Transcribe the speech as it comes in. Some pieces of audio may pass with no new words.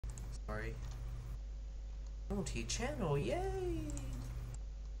Sorry. Multi-channel, yay!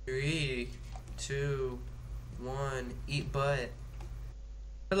 3, 2, 1, eat butt.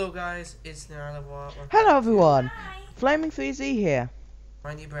 Hello guys, it's MineUBraft. Hello everyone, Flaming 3Z here.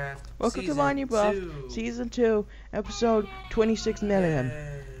 MineUBraft. Welcome to MineUBraft Season 2, Episode 26 million.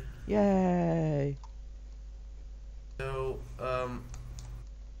 Yay! So,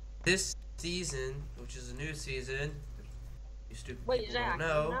 this season, which is a new season, you stupid Wait, people Zach, don't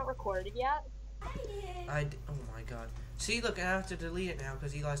know. not recorded yet? Oh my god. See, look, I have to delete it now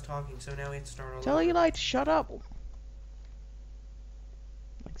because Eli's talking, so now we have to start all Tell over. Eli to shut up.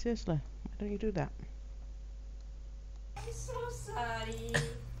 Like seriously, why don't you do that? I'm so sorry.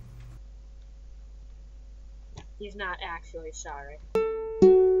 He's not actually sorry.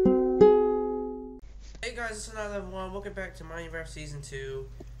 Hey guys, it's another one. Welcome back to MineUBraft Season 2.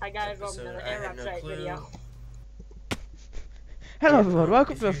 Hi guys, welcome to the Air Upside video. Hello everyone,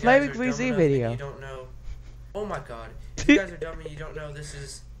 welcome to a If you Flaming guys are dumb 3Z enough video. and you don't know. Oh my god. If you guys are dumb and you don't know, this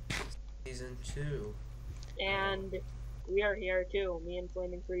is Season 2. And we are here too, me and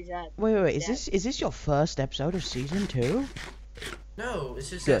Flaming 3Z. Wait, is this your first episode of Season 2? No, it's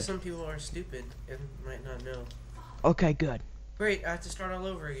just Good. that some people are stupid and might not know. Okay, good. Great, I have to start all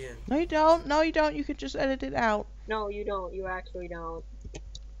over again. No you don't, no you don't, you can just edit it out. No, you don't, you actually don't. You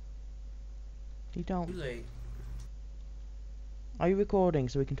Too don't. late. Are you recording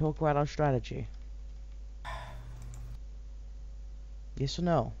so we can talk about our strategy? Yes or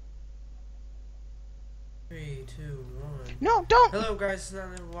no? 3, 2, 1. No, don't! Hello guys, it's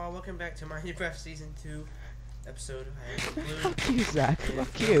another one. Welcome back to MineUBraft Season 2 episode. I have no clue. Fuck you, Zach. And Fuck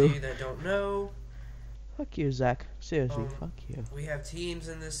for those of you. you that don't know, Fuck you, Zach. Seriously, Um, fuck you. we have teams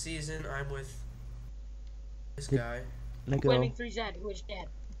in this season. I'm with this Did- guy. Lego. Flaming 3Z, who is dead.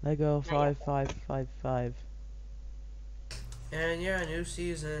 Lego 5555. And yeah, new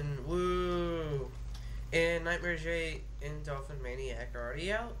season. Woo! And Nightmare J and Dolphin Maniac are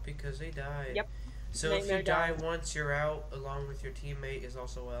already out because they died. Yep. So Nightmare if you die died. once, you're out, along with your teammate is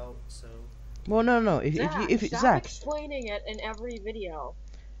also out. So Well, no. If Stop Zach, explaining it in every video.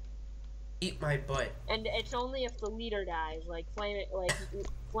 eat my butt. And it's only if the leader dies, like Flaming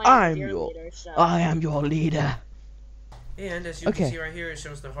I'm is your your- leader, so. I am your leader. And as you Okay. can see right here, it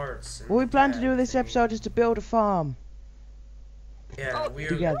shows the hearts. and What we the plan to tab do with this thingy. episode is to build a farm. Yeah, Oh, we're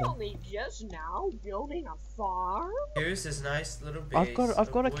Together. you're only just now building a farm? here's this nice little base. I've got of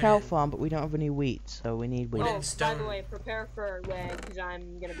a cow wooden- farm, but we don't have any wheat, so we need wheat. Wooden Oh, by stone. the way, prepare for lag, because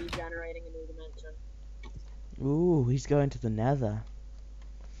I'm gonna be generating a new dimension. Ooh, he's going to the Nether.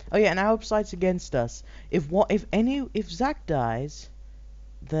 Oh yeah, and our website's against us. If Zach dies,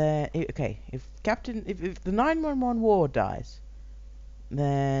 then if the 911 war dies,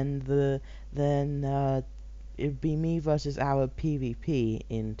 then it'd be me versus our PvP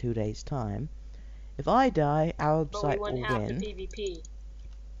in 2 days' time. If I die, our But we website will wouldn't have to win. PvP.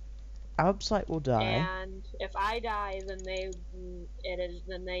 Our website will die. And if I die, then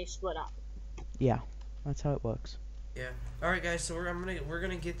they split up. Yeah, that's how it works. Yeah. All right, guys. So we're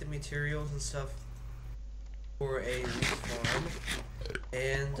gonna get the materials and stuff for a wheat farm,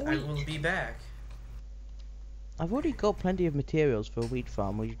 and I will be back. I've already got plenty of materials for a wheat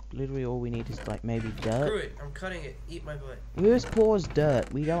farm. Literally all we need is like maybe dirt. Screw it. I'm cutting it. Eat my butt. We're as poor as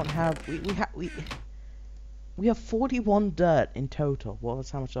dirt. We don't have we have 41 dirt in total. Well, that's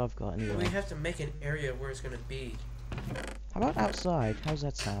how much I've got We anyway. have to make an area where it's gonna be. How about outside? How's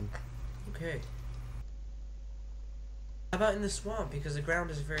that sound? Okay. How about in the swamp, because the ground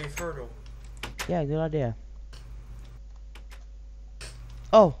is very fertile. Yeah, good idea.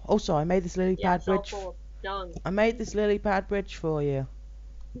 Oh, also I made this lily Yeah, pad it's all bridge. full of dung, I made this lily pad bridge for you.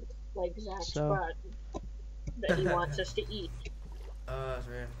 like Zach's So- butt, that he wants us to eat.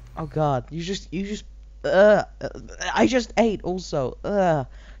 Man. Oh God, you just I just ate also.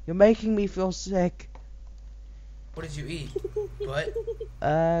 You're making me feel sick. What did you eat? Butt?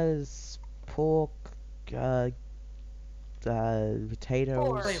 Pork, potatoes.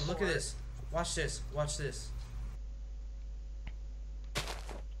 Pork. Flame, look at this. Watch this. Watch this.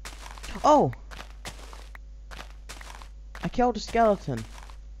 Oh! I killed a skeleton.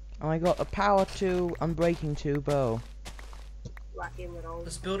 And I got a power 2 unbreaking 2 bow. Lucky little.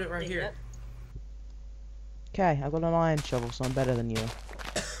 Let's build it right here. idiot. Okay, I got an iron shovel, so I'm better than you.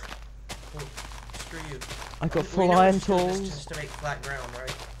 Well, screw you. I got We full know iron it's good tools. just to make flat ground,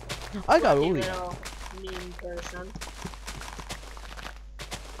 right? I got Lucky all little mean person.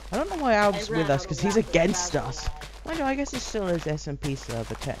 I don't know why Alb's I ran with us, out because of he's lapis against lazuli. us. I know, I guess it's still his SMP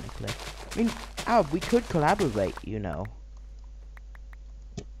server, technically. I mean, Alb, we could collaborate, you know.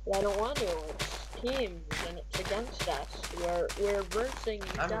 But I don't want to. It's teams and it's against us. We're versing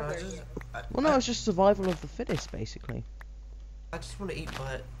each I don't know. other. Just, Well, no, it's just survival of the fittest, basically. I just want to eat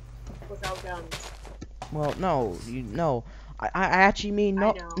butt. Without guns. Well, no, no. I actually mean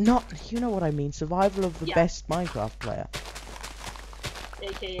I not. You know what I mean? Survival of the Yeah. best Minecraft player.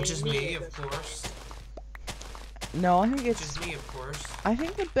 AKA Which is me, at of this course. No, I think Which it's. is me, of course. I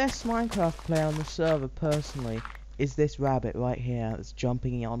think the best Minecraft player on the server, personally, is this rabbit right here that's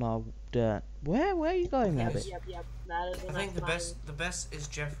jumping on our dirt. Where are you going, Yes. rabbit? Yep. That is I think the best is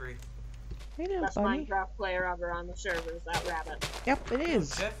Jeffrey. Hey there, best buddy. Minecraft player ever on the server is that rabbit. Yep, it No,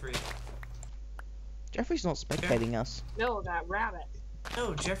 is. Jeffrey. Jeffrey's not spectating us. No, that rabbit.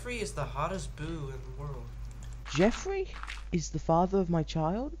 No, Jeffrey is the hottest boo in the world. Jeffrey is the father of my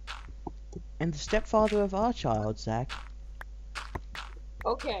child, and the stepfather of our child, Zach.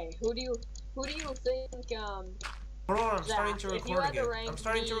 Okay, who do you think Hold on, I'm starting to Zach, if you record had to again. rank I'm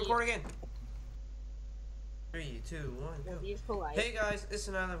starting to me- record again. 3, 2, 1, well, go. he's polite. Hey guys, it's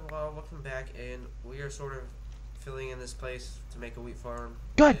another vlog. Welcome back, and we are sort of filling in this place to make a wheat farm.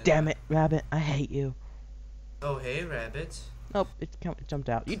 God And- damn it, rabbit! I hate you. Oh hey, rabbit. Nope, it jumped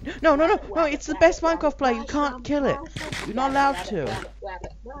out. No! It's the best Minecraft player. You can't kill it. You're not allowed to.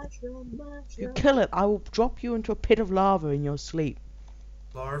 Rabbit, mushroom. If you kill it, I will drop you into a pit of lava in your sleep.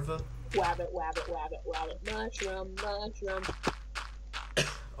 Larva. Rabbit, mushroom.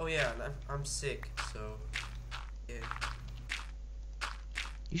 Oh yeah, and I'm sick, so yeah.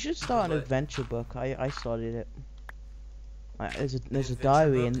 You should start an What? adventure book. I started it. There's a Adventure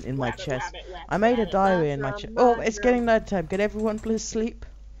diary book? in my Rabbit, chest. rabbit, I made a rabbit, diary in my mushroom, chest. Oh, it's getting mushroom. night time. Can everyone please sleep?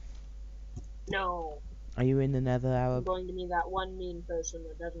 No, Are you in the nether, I'm Arab? going to be that one mean person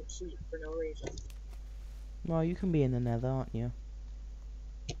that doesn't sleep for no reason. Well, you can be in the nether, aren't you?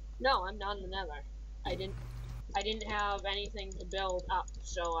 No, I'm not in the nether. I didn't have anything to build up,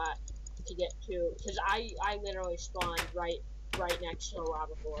 so to get to, because I literally spawned right next to the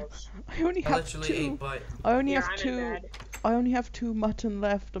lava floors. I only I have literally two. ate butt. I only Here, have I'm in two. bed. I only have 2 mutton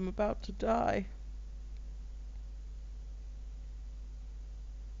left. I'm about to die.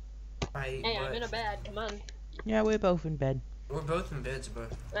 I ate Hey, butt. I'm in a bed. Come on. Yeah, we're both in bed. We're both in beds,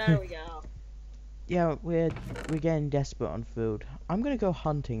 but There we go. Yeah, we're getting desperate on food. I'm gonna go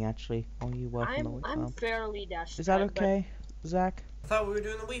hunting actually. While you work on the wheat I'm farm. fairly desperate. Is that but okay, Zach? I thought we were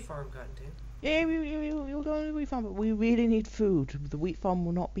doing the wheat farm, goddamn. Yeah, we'll go to the wheat farm, but we really need food. The wheat farm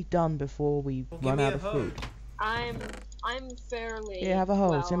will not be done before we Well, give run me out a of hoe. food. I'm fairly. Yeah, have a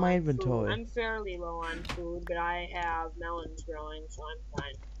hoe. It's low in my on inventory. Food. I'm fairly low on food, but I have melons growing, so I'm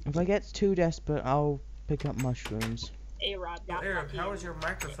fine. If I get too desperate, I'll pick up mushrooms. A-Rod Well, got Arab, lucky. how is your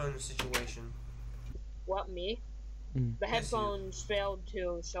microphone situation? What, me? Mm. The Yes, you. headphones failed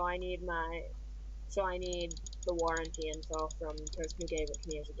too, so I need the warranty info from the person who gave it to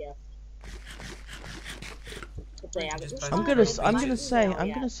me as a gift. But they have it. Just buy I'm some gonna Email,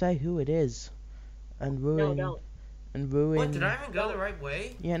 I'm gonna say who it is, and ruin No, don't. What, did I even go the right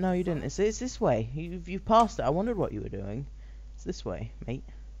way? Yeah, no, you didn't. It's this way. You passed it. I wondered what you were doing. It's this way, mate.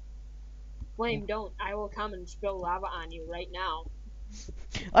 Flame, don't. I will come and spill lava on you right now.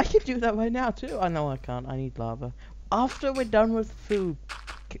 I can do that right now too. I know I can't. I need lava. After we're done with food,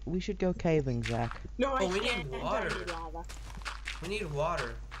 we should go caving, Zach. No, I Oh, we need can't. water. I need lava. We need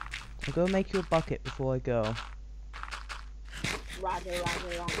water. I'll go make you a bucket before I go. Roger,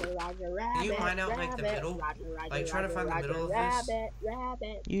 rabbit. you mine out, like, the rabbit, middle? Roger, Like, try to find the middle of this?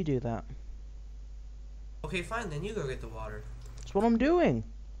 Rabbit. You do that. Okay, fine, then you go get the water. That's what I'm doing.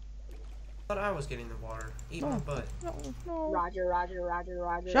 I thought I was getting the water. Eat my No. butt. No. Roger.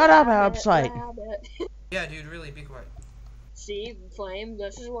 Shut up, rabbit, Outside. rabbit. Yeah, dude, really, be quiet. See, Flame,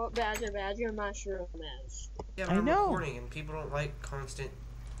 this is what Badger Mushroom is. Yeah, I but I'm know. recording and people don't like constant...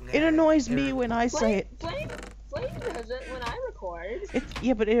 It annoys me Arab, when I say it. Flame does it when I record.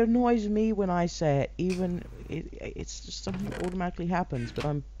 Yeah, but it annoys me when I say it. Even it's just something that automatically happens. But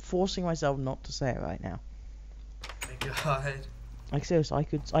I'm forcing myself not to say it right now. My God. Like seriously,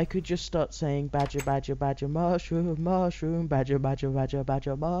 I could just start saying badger mushroom badger mushroom badger mushroom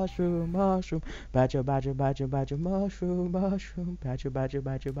badger mushroom.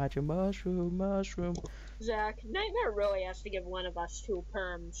 Zach, Nightmare really has to give one of us 2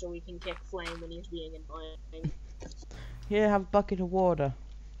 perms so we can kick Flame when he's being annoying. Here, have a bucket of water.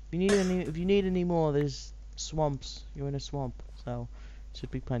 If you need any more, there's swamps. You're in a swamp, so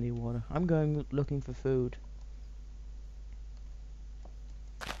should be plenty of water. I'm going looking for food.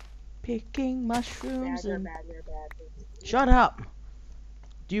 Picking mushrooms Badger. and... Shut up!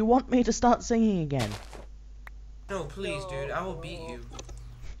 Do you want me to start singing again? No, please, dude, I will beat you.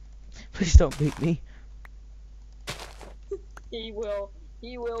 Please don't beat me. He will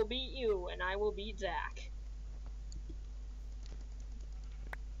He will beat you, and I will beat Zach.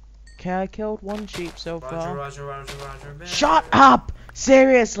 Okay, I killed one sheep so far. Roger, man. Shut up!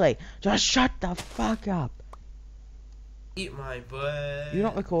 Seriously! Just shut the fuck up! Eat my butt. You're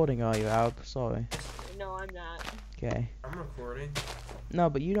not recording, are you, Arab? Sorry. No, I'm not. Okay. I'm recording. No,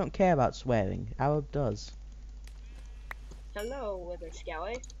 but you don't care about swearing. Arab does. Hello, Wither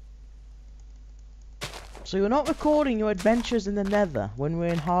Skelly. So you're not recording your adventures in the Nether when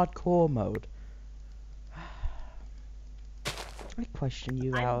we're in hardcore mode. I question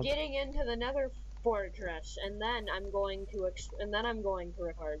you, I'm Arab. getting into the Nether fortress, and then I'm going to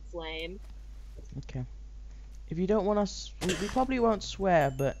record Flame. Okay. If you don't want us, we probably won't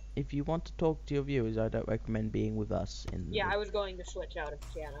swear, but if you want to talk to your viewers, I don't recommend being with us in the... Yeah, I was going to switch out of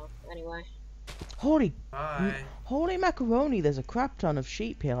piano. Anyway. Holy Bye. Holy macaroni, there's a crap ton of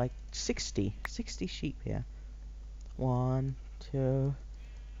sheep here, like 60 sheep here. 1, 2,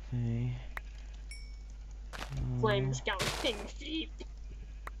 3. Flame's counting sheep.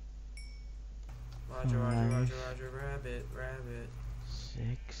 Roger, rabbit.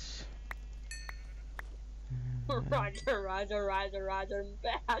 6. Roger,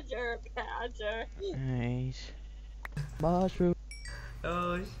 badger. 8. Mushroom.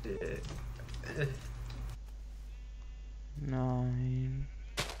 Oh shit. 9.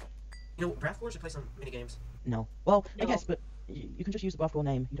 You know, Brath War should play some mini games. No. Well, I No. guess, but you can just use the buff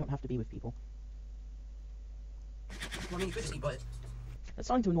name. You don't have to be with people. Well, I mean, you could just eat butt. That's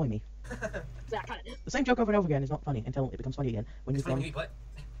starting to annoy me. That kind of. The same joke over and over again is not funny until it becomes funny again. When It's you've funny when gone, you eat butt.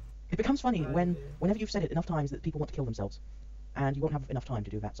 it becomes funny Right, when yeah. whenever you've said it enough times that people want to kill themselves, and you won't have enough time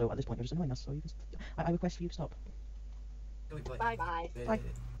to do that. So at this point, you're just annoying us. So you can, I request for you to stop. Go eat butt. Bye. Bye.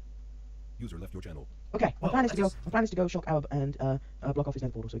 User left your channel. Okay, my Well, plan is let's- to go shock Arab and block off his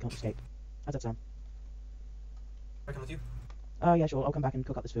nether portal so he can't escape. How's that sound? I come with you. Yeah, sure. I'll come back and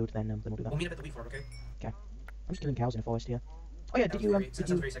cook up this food, then we'll do that. We'll meet up at the wheat farm, okay? I'm just killing cows in a forest here. Oh yeah, That did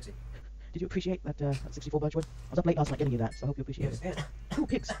sounds very sexy. you appreciate that 64 birchwood? I was up late last night getting you that, so I hope you appreciate Yes. it. Ooh,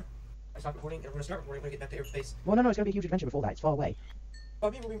 pigs. I stopped recording, and we're gonna start recording when we get back to airspace. Well, no, it's gonna be a huge adventure before that. It's far away. Oh,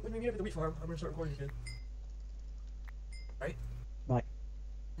 I mean, when we meet up at the wheat farm, I'm gonna start recording again. Right? Right.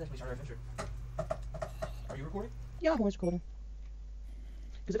 That's when we start our adventure. Are you recording? Yeah, I'm always recording.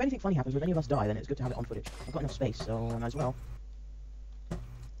 Because if anything funny happens, if any of us die, then it's good to have it on footage. I've got enough space, so I might as well.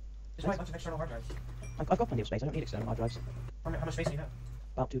 Just buy a bunch of external hard drives. I've got plenty of space. I don't need external hard drives. How much space do you have?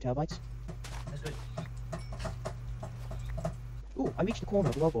 About 2 terabytes. That's good. Ooh, I reached the corner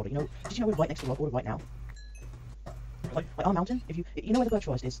of the world border. You know, did you know we're right next to the world border right now? Like our mountain. If you know where the birch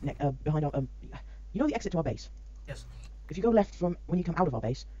forest is, behind our you know the exit to our base. Yes. If you go left from when you come out of our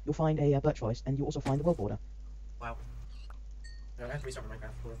base, you'll find a birch forest, and you'll also find the world border. Wow. No, I have to restart my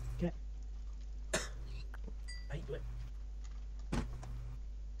Minecraft before. Okay. How do you do it?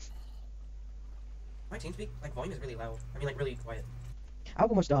 My TeamSpeak, like, volume is really loud. I mean, like, really quiet.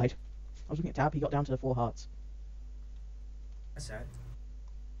 Alb almost died. I was looking at Tab. He got down to 4 hearts. That's sad.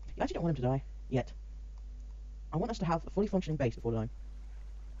 You actually don't want him to die yet. I want us to have a fully functioning base before dying.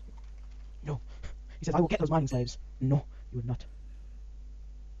 No. He says, I will get those mining slaves. No, you would not.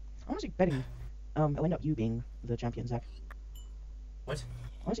 I'm honestly betting it'll end up you being the champion, Zach. What?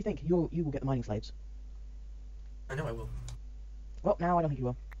 I honestly think you will get the mining slaves. I know I will. Well, now I don't think you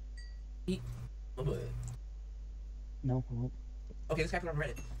will. Oh, boy. No, I won't. Okay, this guy put on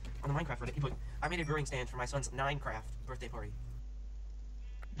Reddit. On the Minecraft Reddit, he put, I made a brewing stand for my son's Minecraft birthday party.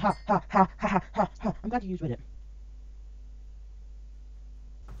 Ha ha ha ha ha ha ha. I'm glad you used Reddit.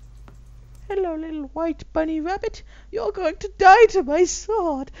 Hello, little white bunny rabbit. You're going to die to my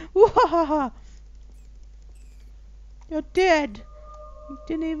sword. Wahaha. You're dead. You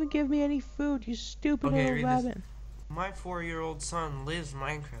didn't even give me any food, you stupid Okay, little read this. rabbit. My 4-year-old son lives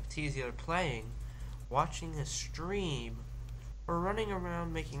Minecraft. He's either playing, watching a stream, or running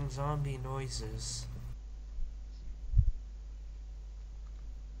around making zombie noises.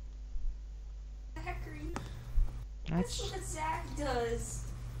 Zachary. That's That's what Zach does.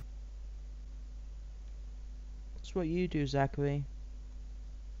 what you do, Zachary.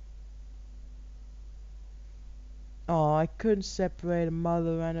 Oh, I couldn't separate a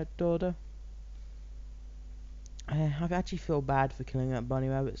mother and a daughter. I actually feel bad for killing that bunny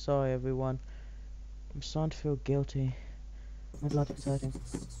rabbit. Sorry, everyone. I'm starting to feel guilty. My blood is hurting.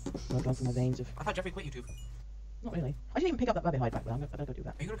 Blood runs through my veins. I thought Jeffrey quit YouTube. Not really. I didn't even pick up that rabbit hide back, but I better go do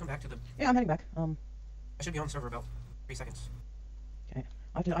that. Are you gonna come back to the... Yeah, I'm heading back. I should be on the server about 3 seconds. Okay.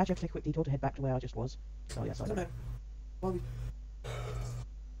 I actually have to take a quick detour to head back to where I just was. So yes, Doesn't matter.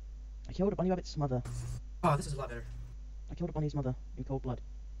 I killed a bunny rabbit's mother. Oh, this is a lot better. I killed a bunny's mother in cold blood.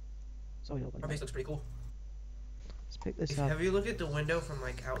 Sorry, little bunny Our base rabbit. looks pretty cool. Let's pick this up. Have you looked at the window from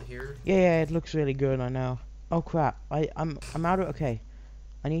like out here? Yeah, it looks really good. I know. Oh crap! I'm out of. Okay,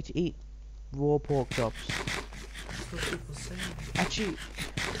 I need to eat raw pork chops. That's what people say. Actually,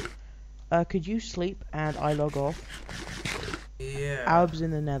 could you sleep and I log off? Yeah. Alb's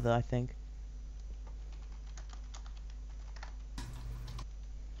in the nether, I think.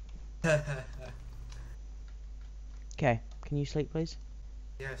 Okay, can you sleep, please?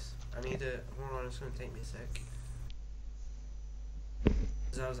 Yes. I need to. Hold on, it's gonna take me a sec.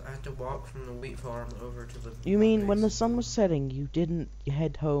 'Cause I have to walk from the wheat farm over to the. You mean when the base. sun was setting, you didn't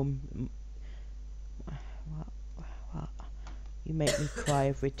head home? What? You make me cry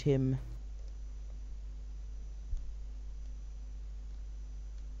every Tim.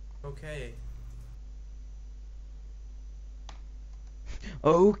 Okay.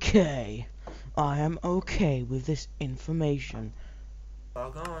 Okay, I am okay with this information.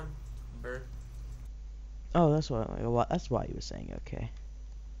 Log on, Bert. Oh, that's why you were saying okay.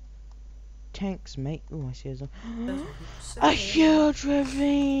 Tanks, mate. Oh, I see a That's what people say. A huge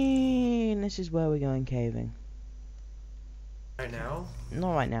ravine! This is where we're going caving. Right now?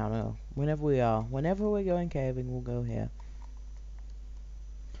 Not right now, no. Whenever we are. Whenever we're going caving, we'll go here.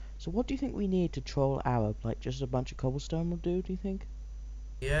 So what do you think we need to troll Arab? Like, just a bunch of cobblestone will do you think?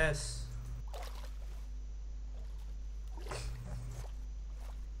 Yes.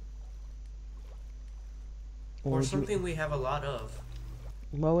 Or would you- something we have a lot of.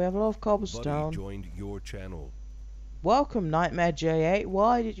 Well, we have a lot of Buddy cobblestone. joined your channel. Welcome, Nightmare J8.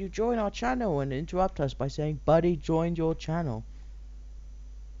 Why did you join our channel and interrupt us by saying, Buddy joined your channel?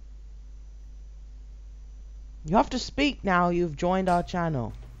 You have to speak now, you've joined our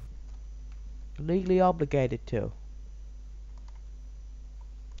channel. Legally obligated to.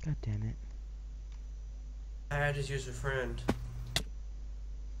 God damn it. I had to use a friend.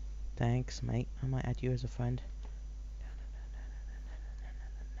 Thanks, mate. I might add you as a friend.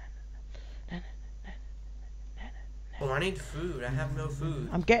 Oh, I need food. I have no food.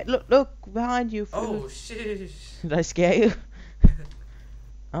 Look behind you. Oh, shit. Did I scare you?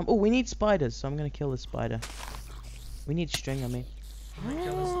 Oh, we need spiders, so I'm gonna kill this spider. We need string, I mean. Oh my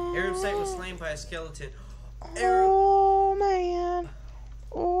goodness. Arab's site was slain by a skeleton. Oh man.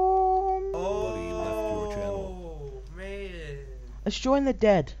 Oh. Buddy left your channel. Oh, man. Let's join the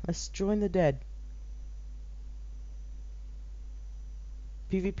dead. Let's join the dead.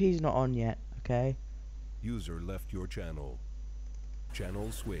 PvP's not on yet, okay? User left your channel.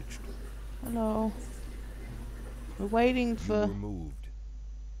 Channel switched. Hello. We're waiting You for. were moved.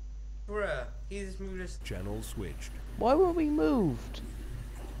 Bruh, he just moved us. Channel switched. Why were we moved?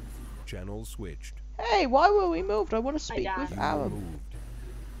 Channel switched. Hey, why were we moved? I want to speak died. with You were Arab. moved.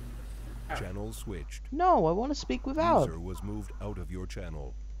 Channel switched. No, I want to speak with Arab. User was moved out of your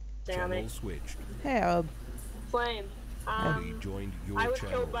channel. Damn Channel it. switched. Hey, Arab. Flame. Buddy joined your I was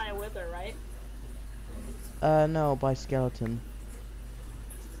channel. killed by a wither, right? No, by skeleton.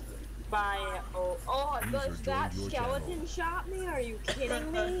 By User does that joined your skeleton channel. shot me? Are you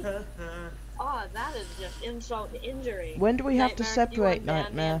kidding me? Oh, that is just insult to injury. When do we have to Nightmare, separate, you unban me and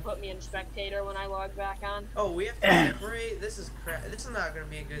Nightmare? put me in spectator when I log back on. Oh, we have to separate? This is crap. This is not going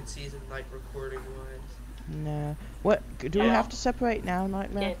to be a good season, like, recording-wise. No. What? Do we Yeah. have to separate now,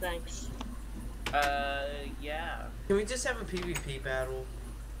 Nightmare? Okay, thanks. Yeah. Can we just have a PvP battle?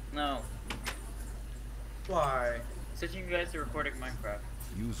 No. Why? Since you guys are recording Minecraft.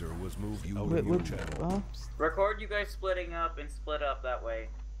 User was moved out We- of your we- channel. well, Record you guys splitting up and split up that way.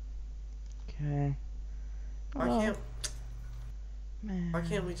 okay. Why Oh, can't man. why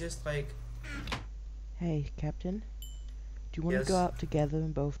can't we just, like... Hey, Captain. Do you want to Yes. go out together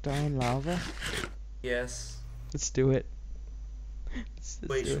and both die in lava? Yes. Let's do it. Let's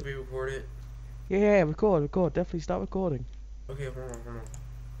Wait, do should it. we record it? Yeah, record. Definitely start recording. Okay, hold on.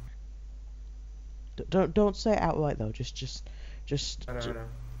 Don't say it outright though. Just I know.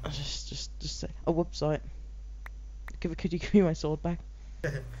 just say. Oh, whoops, sorry. Could you give me my sword back?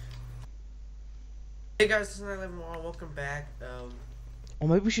 Hey guys, this is 911 Wall. Welcome back. Or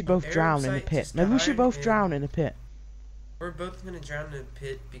maybe we should both Arab drown in the site pit. just Maybe we should died both and- drown in the pit. We're both gonna drown in the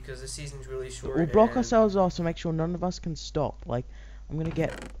pit because the season's really short. We'll block and- ourselves off to make sure none of us can stop. Like, I'm gonna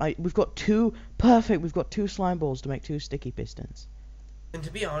get. We've got two. Perfect. We've got two slime balls to make two sticky pistons. And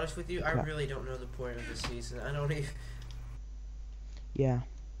to be honest with you, I Crap. really don't know the point of this season. I don't even. Yeah.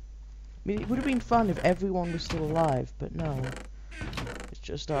 I mean, it would have been fun if everyone was still alive, but no. It's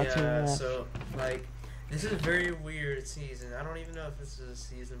just our team Yeah, left. so like, this is a very weird season. I don't even know if this is a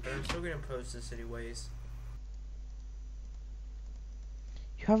season, but I'm still gonna post this anyways.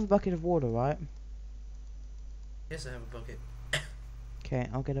 You have a bucket of water, right? Yes, I have a bucket. Okay,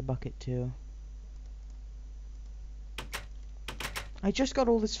 I'll get a bucket too. I just got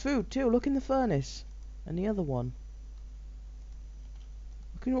all this food too. Look in the furnace. And the other one.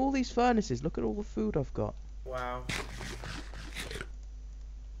 Look at all these furnaces. Look at all the food I've got. Wow.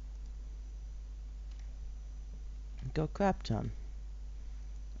 I've got a crap ton.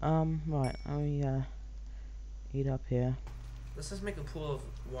 Right. I eat up here. Let's just make a pool of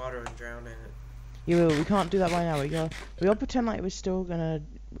water and drown in it. Yeah, we can't do that right now. We gotta pretend like we're still gonna.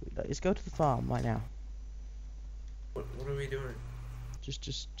 Let's go to the farm right now. What are we doing? Just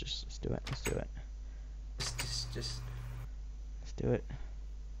let's do it. Let's do it. Just. Let's do it.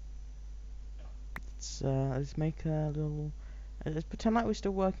 Let's make a little. Let's pretend like we're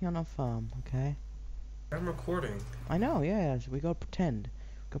still working on our farm, okay? I'm recording. I know, yeah. So we gotta pretend. We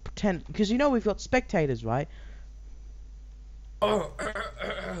gotta pretend because you know we've got spectators, right? Oh.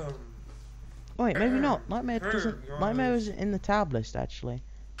 Oh, wait, maybe not. Nightmare doesn't. Nightmare is in the tab list actually.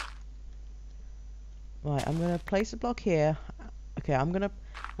 Right, I'm gonna place a block here. Okay, I'm gonna.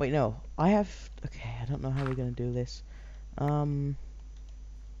 Wait, no. I have. Okay, I don't know how we're gonna do this. Put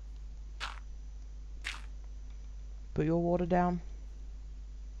your water down.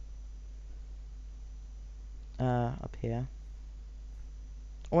 Up here.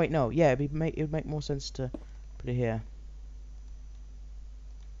 Oh wait, no. Yeah, it would make more sense to put it here.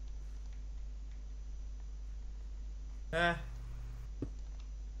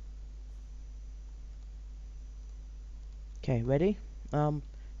 Okay, ready?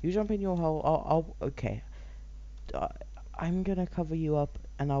 You jump in your hole. Okay. I'm gonna cover you up,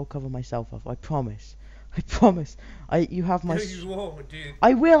 and I'll cover myself up. I promise. I promise. You have my. No, you won't, dude.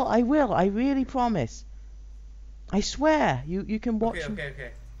 I will. I really promise. I swear. You can watch.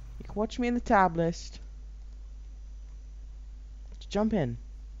 Okay. You can watch me in the tab list. Just jump in.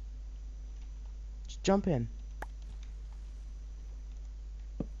 Just jump in.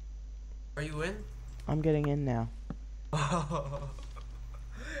 Are you in? I'm getting in now.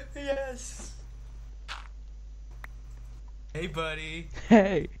 Yes. Hey, buddy.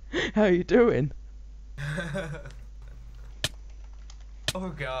 Hey, how you doing? Oh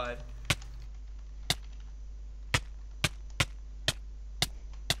God.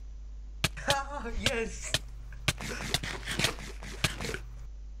 Yes.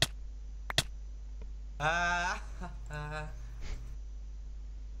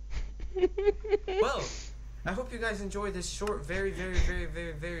 Well, I hope you guys enjoyed this short, very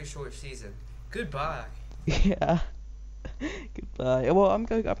short season. Goodbye. Yeah. Goodbye. Well, I'm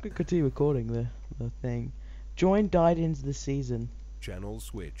gonna continue recording the thing. Join died into the season. Channel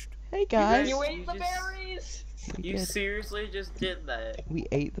switched. Hey guys. You ate the berries! You seriously just did that? We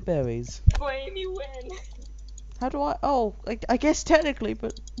ate the berries. Flame, you win! How do I? Oh, I guess technically,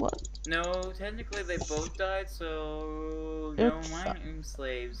 but what? No, technically they both died, so no mining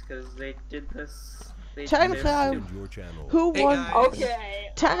slaves, because they did this. Technically, Your channel. who Hey, won? guys.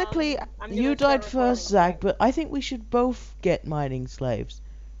 Okay. Technically, I'm gonna you start died first, recording. Zach, but I think we should both get mining slaves.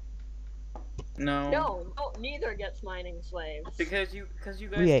 No, neither gets mining slaves. Because you We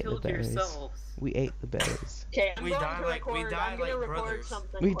guys ate killed the berries. yourselves. We ate the berries. Okay, I'm We going died to like- we record. died I'm gonna like record brothers.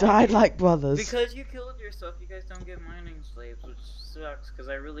 something. We quick. died like brothers. Because you killed yourself, you guys don't get mining slaves, which sucks, because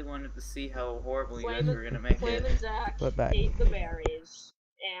I really wanted to see how horrible you guys were gonna make Flame it. and Zach We're back. ate the berries,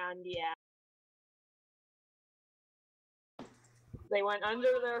 and yeah. They went under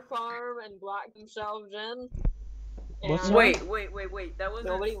their farm and blocked themselves in. What's and that? Wait, that wasn't...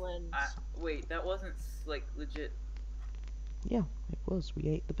 Nobody wins. Wait, that wasn't, like, legit... Yeah, it was. We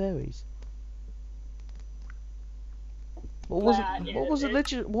ate the berries. What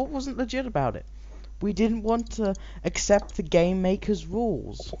wasn't legit about it? We didn't want to accept the game maker's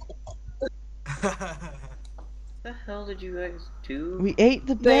rules. What the hell did you guys do? We ate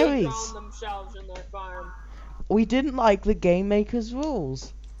the They berries. found themselves in their farm. We didn't like the game maker's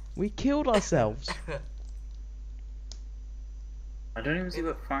rules. We killed ourselves. I don't even see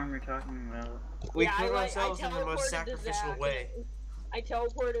what farm you're talking about. We Yeah, killed I ourselves in the most teleported to sacrificial Zach, way. and I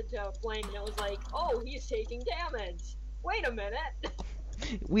teleported to Flame and it was like, oh, he's taking damage. Wait a minute.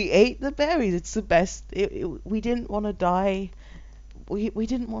 We ate the berries. It's the best. We didn't want to die. We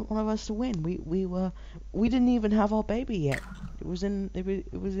didn't want one of us to win. We didn't even have our baby yet. It was in.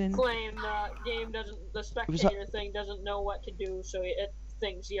 Flame, the spectator thing doesn't know what to do, so it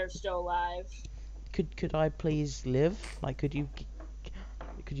thinks you're still alive. Could I please live? Like, could you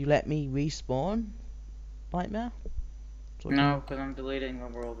let me respawn? Nightmare? No, because I'm deleting the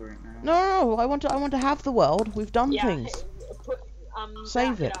world right now. No. I want to have the world. We've done things.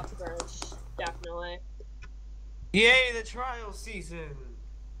 Save back it. up first, definitely. Yay, the trial season!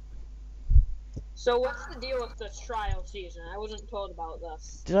 So what's the deal with this trial season? I wasn't told about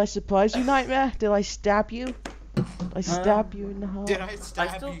this. Did I surprise you, Nightmare? Did I stab you? I stab you in the heart. Did I stab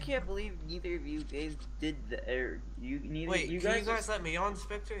I still you? can't believe neither of you guys did that. Wait, you can guys. you guys let me on,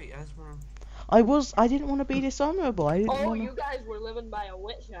 Spectre? Yes, ma'am. I didn't want to be dishonorable. I didn't Oh, want to. you guys were living by a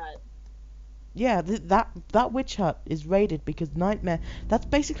witch hut. Yeah, that witch hut is raided because Nightmare. That's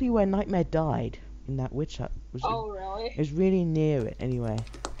basically where Nightmare died, in that witch hut. Oh, really? It was really near it, anyway.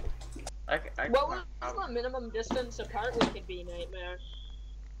 What was the minimum distance apart we could be, Nightmare?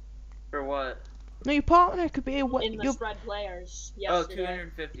 For what? No, your partner could be a In the spread players. Oh, Yesterday.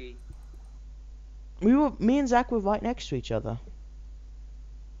 250. Me and Zach were right next to each other,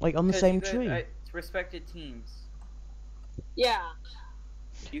 like on the 'Cause same you guys, tree. Respected teams. Yeah.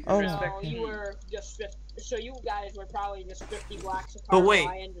 You can Oh. respect So teams. you were just 50, so you guys were probably just 50 blocks apart. But wait,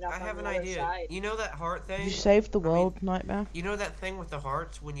 while I ended up I on have the an other idea. side. You know that heart thing? Did you save the I mean- world, Nightmare? You know that thing with the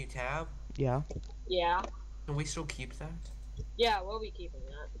hearts when you tab? Yeah. Yeah. Can we still keep that? Yeah, we'll be keeping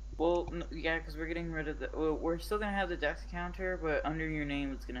that. Well, yeah, because we're getting rid of the. Well, we're still gonna have the dex counter, but under your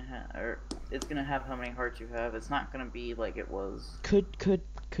name, it's gonna have how many hearts you have. It's not gonna be like it was. Could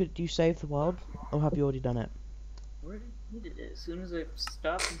you save the world, or have you already done it? Where did it? As soon as I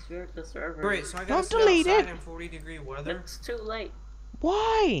stopped and start the server. Great, so I gotta Don't sit delete outside it. in 40-degree weather. It's too late.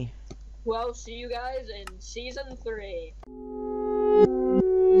 Why? Well, see you guys in season 3.